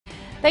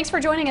Thanks for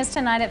joining us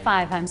tonight at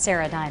 5. I'm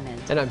Sarah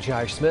Diamond. And I'm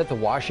Josh Smith. The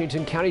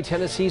Washington County,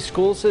 Tennessee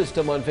school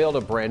system unveiled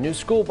a brand new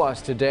school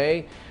bus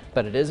today,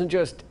 but it isn't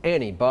just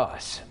any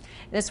bus.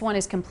 This one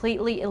is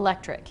completely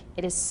electric.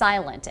 It is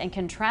silent and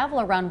can travel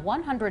around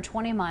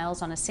 120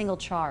 miles on a single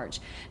charge.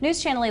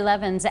 News Channel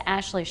 11's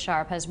Ashley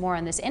Sharp has more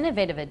on this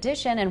innovative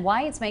addition and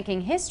why it's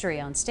making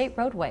history on state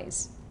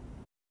roadways.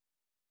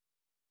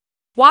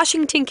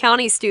 Washington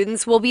County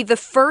students will be the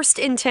first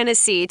in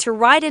Tennessee to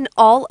ride an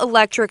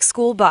all-electric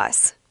school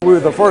bus. We're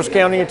the first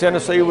county in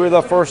Tennessee, we're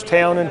the first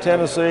town in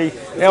Tennessee.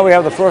 Now we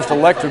have the first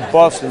electric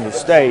bus in the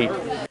state.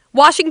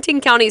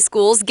 Washington County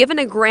Schools given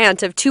a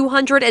grant of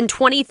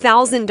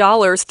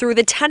 $220,000 through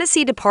the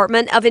Tennessee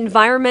Department of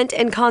Environment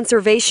and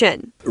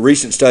Conservation.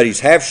 Recent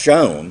studies have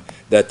shown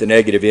that the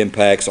negative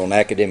impacts on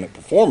academic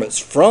performance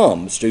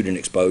from student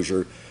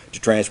exposure to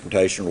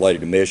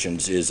transportation-related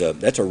emissions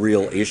that's a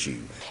real issue.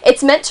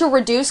 It's meant to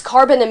reduce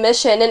carbon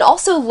emission and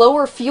also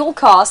lower fuel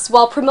costs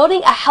while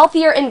promoting a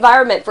healthier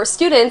environment for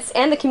students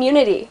and the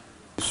community.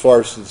 As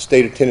far as the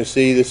state of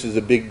Tennessee, this is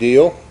a big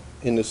deal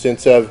in the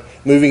sense of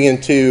moving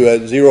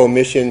into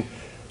zero-emission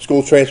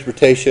school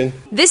transportation.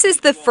 This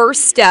is the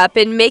first step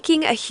in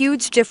making a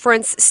huge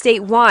difference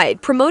statewide,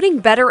 promoting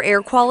better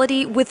air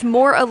quality with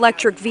more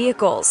electric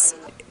vehicles.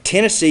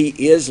 Tennessee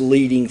is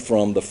leading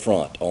from the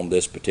front on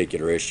this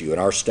particular issue, and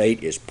our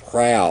state is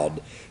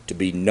proud to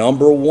be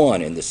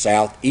 #1 in the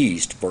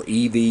Southeast for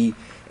EV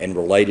and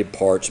related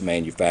parts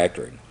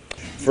manufacturing.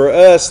 For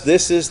us,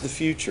 this is the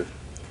future.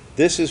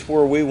 This is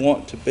where we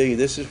want to be.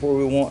 This is where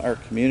we want our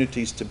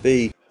communities to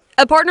be.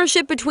 A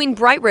partnership between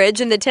Bright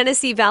Ridge and the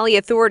Tennessee Valley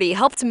Authority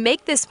helped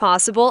make this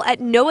possible at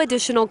no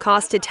additional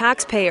cost to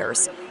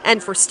taxpayers.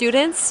 And for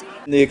students,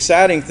 the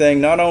exciting thing,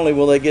 not only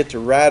will they get to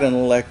ride an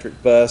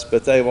electric bus,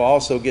 but they will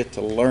also get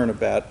to learn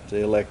about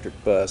the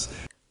electric bus.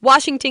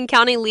 Washington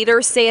County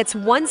leaders say it's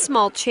one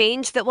small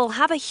change that will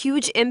have a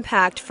huge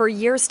impact for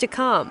years to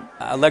come.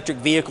 Electric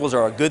vehicles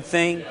are a good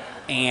thing,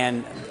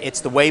 and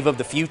it's the wave of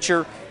the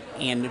future.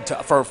 And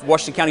for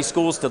Washington County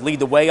schools to lead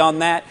the way on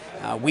that,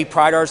 we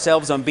pride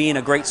ourselves on being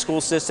a great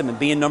school system and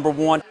being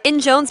 #1. In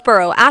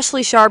Jonesboro,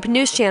 Ashley Sharp,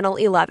 News Channel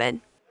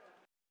 11.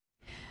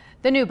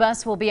 The new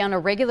bus will be on a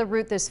regular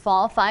route this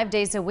fall, 5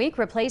 days a week,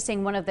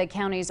 replacing one of the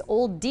county's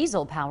old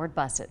diesel-powered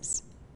buses.